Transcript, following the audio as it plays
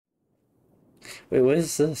Wait, what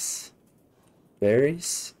is this?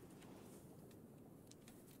 Berries?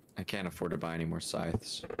 I can't afford to buy any more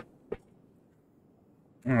scythes.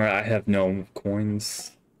 I have no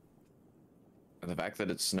coins. The fact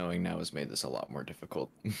that it's snowing now has made this a lot more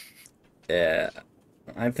difficult. Yeah.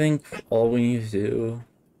 I think all we need to do...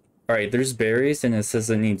 Alright, there's berries and it says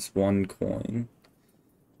it needs 1 coin.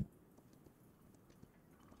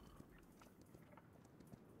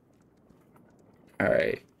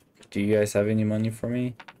 Alright. Do you guys have any money for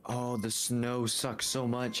me? Oh, the snow sucks so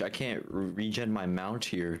much. I can't regen my mount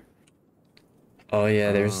here. Oh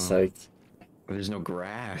yeah, there's like... There's no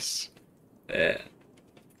grass. Yeah.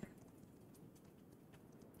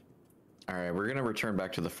 Alright, we're gonna return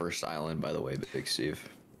back to the first island, by the way, Big Steve.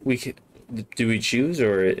 We could... Do we choose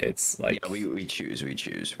or it's like... Yeah, we choose.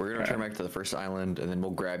 We're gonna return back to the first island, and then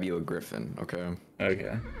we'll grab you a griffin, okay?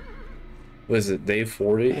 Okay. Was it day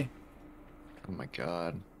 40? Oh my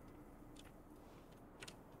god.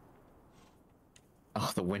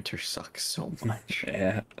 Oh, the winter sucks so much.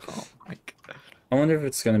 Yeah. Oh my god. I wonder if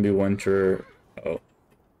it's gonna be winter... Oh.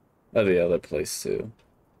 Oh, the other place too.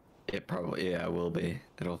 It probably, yeah, it will be.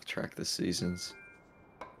 It'll track the seasons.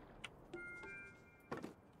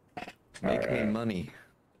 Make me money.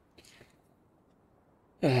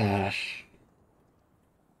 Now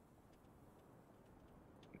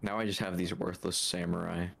I just have these worthless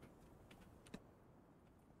samurai.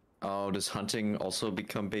 Oh, does hunting also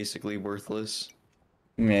become basically worthless?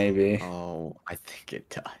 Maybe. Oh, I think it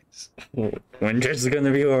does. Winter's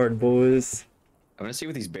gonna be hard, boys. I'm gonna see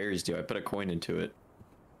what these berries do. I put a coin into it.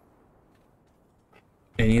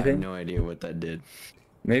 Anything? I have no idea what that did.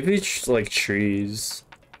 Maybe it's like trees.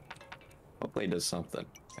 Hopefully it does something.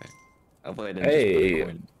 Okay. Hopefully I didn't just put a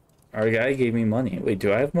coin. Our guy gave me money. Wait,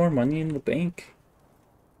 do I have more money in the bank?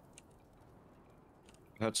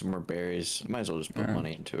 Got some more berries. Might as well just put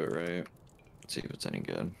money into it, right? Let's see if it's any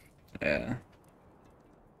good. Yeah.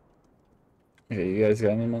 Okay, you guys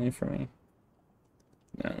got any money for me?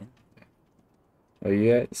 No. Oh,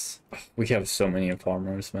 you guys? We have so many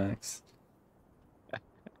farmers, Max.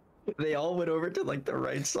 They all went over to like the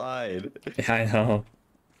right side. Yeah, I know.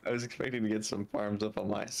 I was expecting to get some farms up on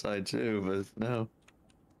my side too, but no.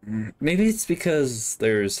 Maybe it's because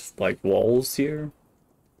there's like walls here.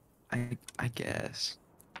 I guess.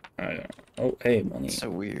 I don't know. Oh, hey, money. It's so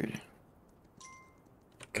weird.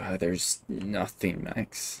 God, there's nothing,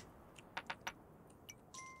 Max.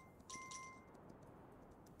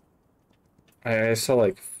 I saw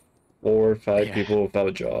like 4 or 5 people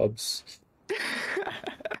without jobs.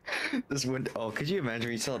 This winter. Oh, could you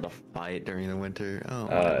imagine we still had to fight during the winter? Oh,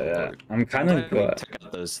 Yeah. Lord. I'm kind of We glad. took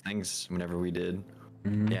out those things whenever we did.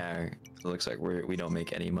 Yeah, it looks like we don't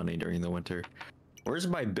make any money during the winter. Where's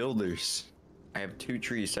my builders? I have 2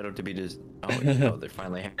 trees set up to be just. Oh, no, they're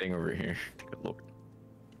finally heading over here. Good Lord.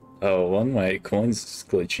 Oh, one of my coins is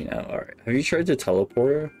glitching out. Alright. Have you tried the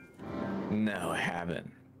teleporter? No, I haven't.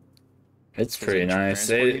 It's pretty nice.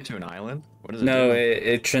 Transport you to an island? What does it No, do?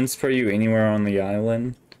 it transports you anywhere on the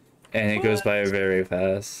island. And it goes by very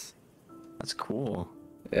fast. That's cool.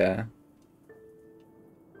 Yeah.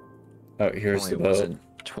 Oh, here's the Only boat. wasn't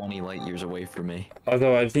 20 light years away from me.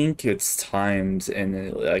 Although I think it's timed and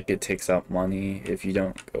it takes out money if you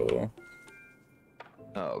don't go.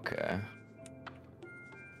 Oh, okay.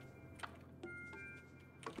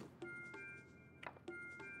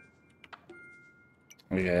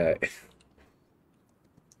 Yeah.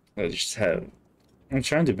 I'm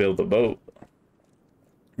trying to build a boat.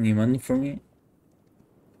 Any money for me?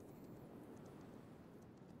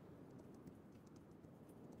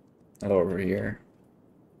 Oh, over here.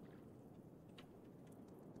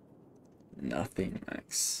 Nothing,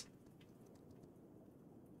 Max.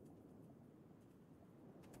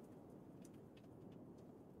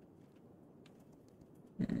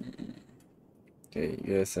 Okay,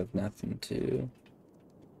 you guys have nothing too.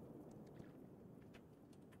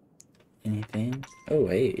 Anything? Oh,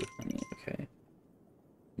 hey. Okay.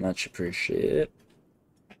 Much appreciated.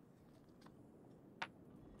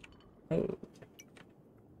 Oh.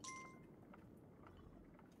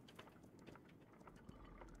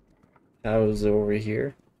 How's over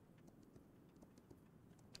here?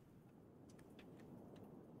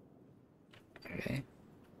 Okay.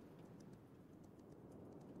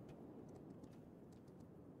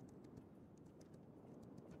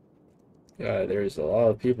 God, there's a lot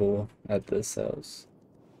of people at this house.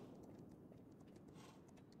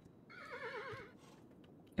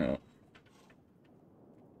 Oh.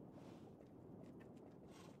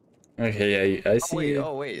 Okay, yeah, I see.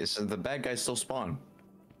 Oh wait, so the bad guys still spawn.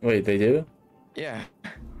 Wait, they do? Yeah.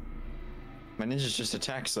 My ninjas just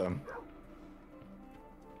attacks them.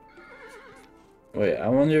 Wait, I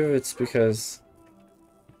wonder if it's because...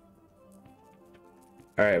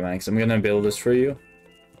 Alright, Max, I'm gonna build this for you.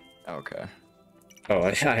 Okay. Oh,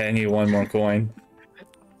 I need one more coin.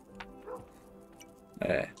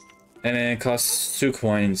 Alright. And then it costs 2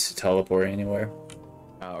 coins to teleport anywhere.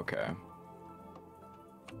 Oh, okay.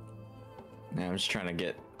 Now I'm just trying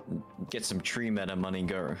to get some tree meta money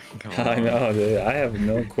going I on. know, dude. I have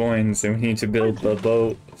no coins and we need to build the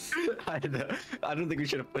boat. I know. I don't think we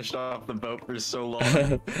should have pushed off the boat for so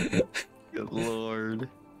long. Good lord.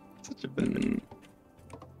 Such a bit.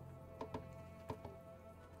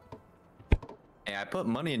 Hey, I put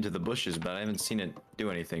money into the bushes, but I haven't seen it do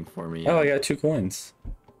anything for me yet. Oh, I got 2 coins.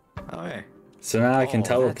 Oh, hey. So now I can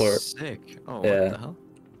teleport. That's sick. Oh, Yeah. what the hell?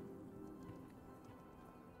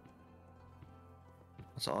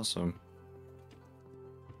 That's awesome.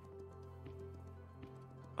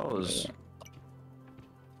 Oh, It's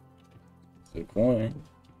a coin.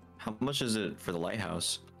 how much is it for the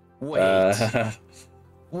lighthouse? Wait.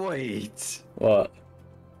 Wait. What?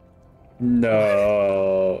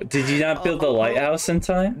 No. Did you not build the lighthouse in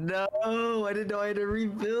time? No, I didn't know I had to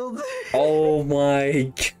rebuild. Oh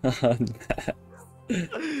my god.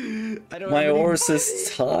 I don't My have any horse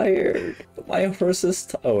is tired. My horse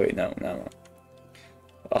is oh wait, no.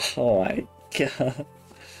 Oh my god.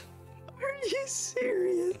 Are you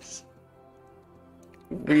serious?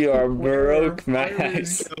 We are broke, Where are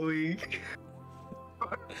Max. we going?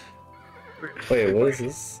 Wait, what is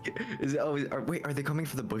this? Is it, wait, are they coming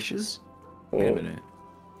for the bushes? Oh. Wait a minute.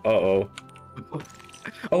 Uh-oh.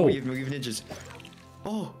 Oh, we have ninjas.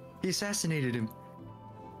 Oh, he assassinated him.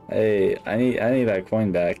 Hey, I need that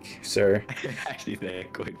coin back, sir. Actually,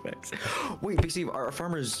 that coin backs. Wait, Big Steve, our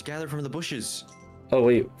farmers gathered from the bushes. Oh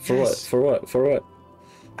wait, for what? Yes. For what? For what?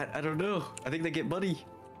 I don't know. I think they get money.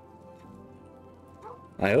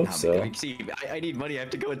 I hope Nah, so. Big Steve, I need money. I have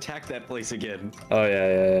to go attack that place again. Oh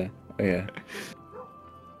yeah. Okay.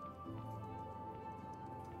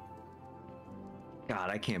 God,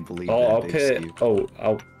 I can't believe Oh, that, I'll Big put. Steve.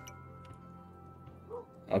 Oh,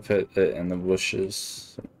 I'll put it in the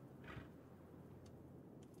bushes.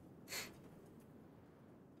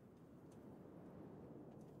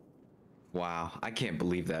 Wow, I can't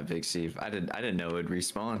believe that, Big Steve. I didn't know it'd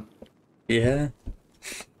respawn. Yeah,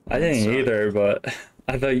 I That didn't sucks. either, but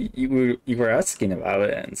I thought you were asking about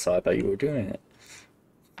it, and so I thought you were doing it.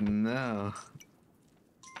 No.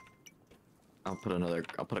 I'll put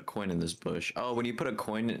a coin in this bush. Oh, when you put a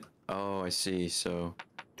coin in, oh, I see. So,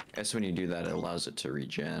 I guess when you do that, it allows it to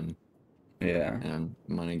regen Yeah, and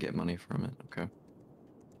get money from it. Okay.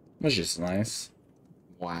 which is nice.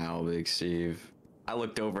 Wow, Big Steve. I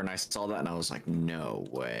looked over and I saw that and I was like, no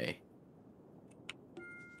way.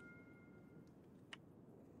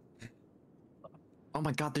 Oh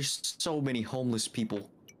my god, there's so many homeless people.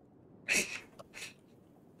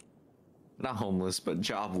 Not homeless, but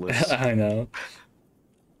jobless. I know.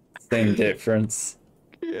 Same difference.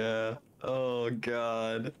 Yeah. Oh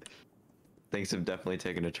god. Things have definitely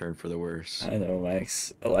taken a turn for the worse. I know,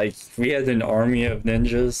 Max. Like we had an army of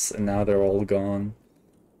ninjas, and now they're all gone.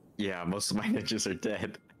 Yeah, most of my ninjas are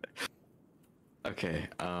dead. Okay,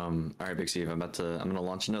 alright, Big Steve, I'm gonna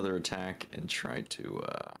launch another attack and try to,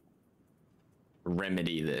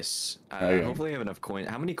 remedy this. Okay. Hopefully I have enough coins.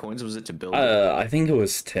 How many coins was it to build? I think it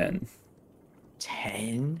was 10.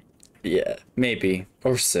 10? Yeah, maybe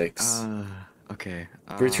or 6. Okay.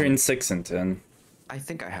 Between 6 and 10. I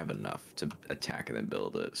think I have enough to attack and then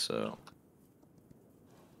build it, so.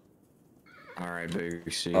 Alright,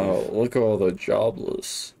 Big Steve. Oh, look at all the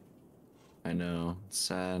jobless. I know, it's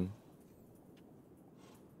sad.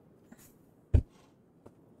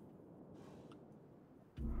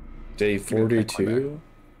 Day Give me that coin 42.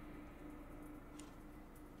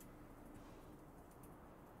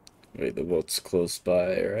 Wait, the boat's close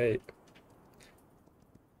by, right?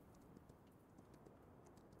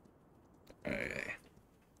 Okay.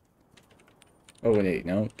 Oh wait,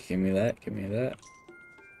 no, give me that, give me that.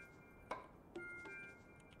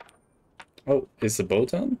 Oh, is the boat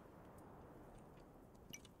done?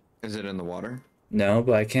 Is it in the water? No,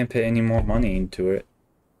 but I can't put any more money into it.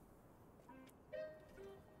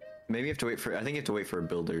 Maybe you have to wait for. I think you have to wait for a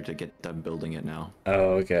builder to get done building it now.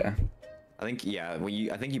 Oh, okay. I think yeah.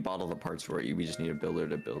 I think you bought all the parts for it. We just need a builder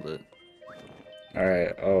to build it.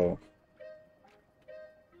 Alright, oh.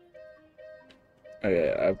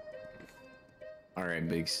 Okay, All right,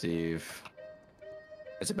 Big Steve.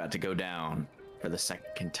 It's about to go down for the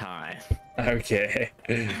second time. okay.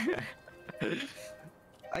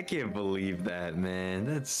 I can't believe that, man.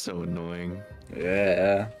 That's so annoying.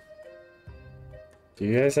 Yeah. Do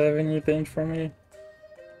you guys have anything for me?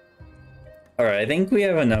 Alright, I think we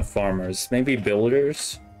have enough farmers. Maybe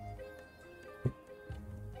builders?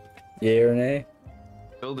 Yay or nay?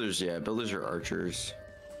 Builders, yeah. Builders are archers.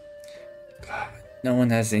 God, no one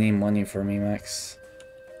has any money for me, Max.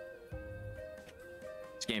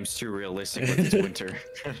 This game's too realistic with this winter.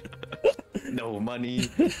 No money,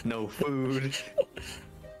 no food.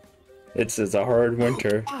 It's a hard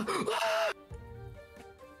winter.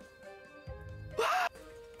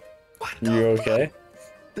 What You the okay?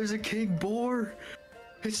 There's a king boar.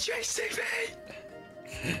 It's chasing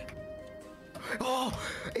me. Oh,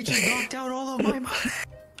 it just knocked out all of my money.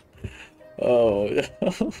 Oh,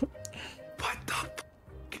 What the fuck?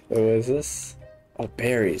 what was this? Oh,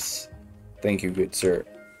 berries. Thank you, good sir.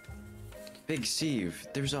 Big Steve,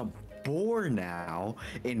 there's a boar now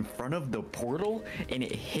in front of the portal, and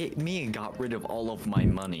it hit me and got rid of all of my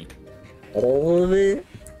money. All of it?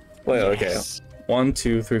 Wait, okay. Yes. 1,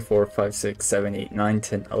 2, 3, 4, 5, 6, 7, 8, 9,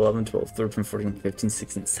 10, 11, 12, 13, 14, 15,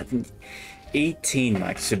 16, 17, 18,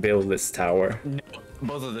 Max, to build this tower. No,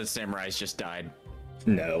 both of the samurais just died.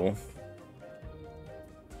 No.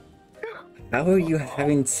 How are you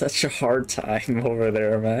having such a hard time over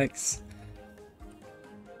there, Max?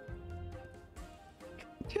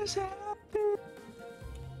 Just happened.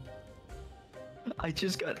 I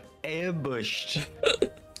just got ambushed.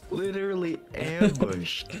 Literally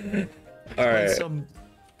ambushed. Alright.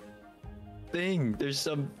 There's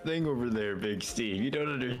something over there, Big Steve. You don't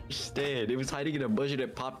understand. It was hiding in a bush and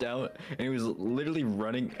it popped out, and it was literally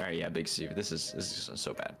running. All right, yeah, Big Steve. This is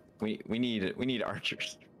so bad. We need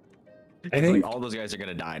archers. I think Like, all those guys are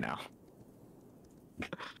gonna die now.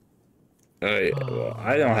 well,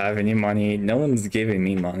 I don't have any money. No one's giving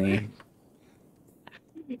me money.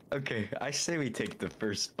 Okay, I say we take the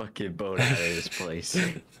first fucking boat out of this place.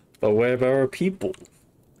 But what about our people?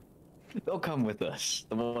 They'll come with us.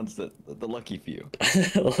 The ones that the lucky few.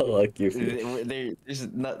 Lucky few.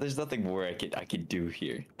 There's nothing more I could do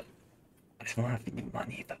here. I don't have any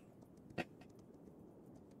money though.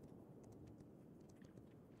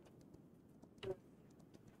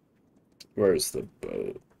 Where's the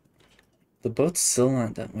boat? The boat's still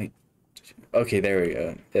not done. Wait. Okay, there we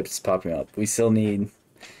go. It's popping up. We still need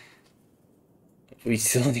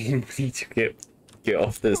money to get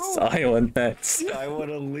off this island next. I want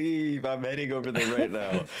to leave. I'm heading over there right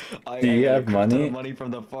now. Do you I have got a ton money? of money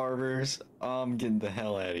from the farmers. I'm getting the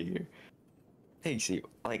hell out of here. Thanks, you.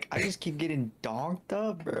 Like, I just keep getting donked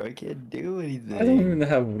up, bro. I can't do anything. I don't even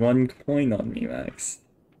have one coin on me, Max.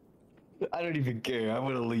 I don't even care. I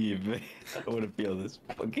want to leave. Man. I don't want to feel this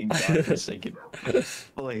fucking godforsaken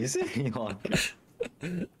place any longer.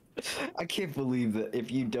 I can't believe that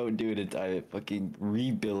if you don't do it in time, it fucking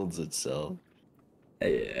rebuilds itself.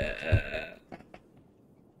 Yeah.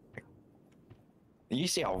 You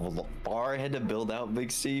see how far I had to build out,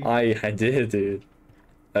 Big Steve? I did, dude.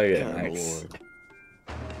 Okay, Good Max. lord.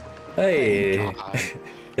 Hey.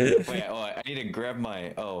 Wait, oh, I need to grab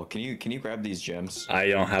my. Oh, can you grab these gems? I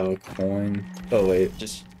don't have a coin. Oh wait.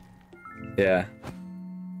 Just. Yeah.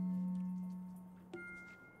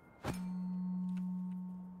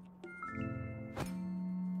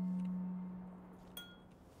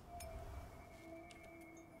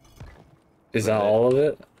 Is that all of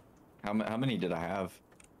it? How many did I have?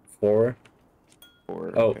 4?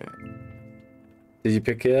 4. Oh. Okay. Did you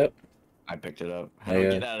pick it up? I picked it up. Oh, How do we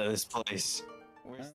yeah. get out of this place? Where's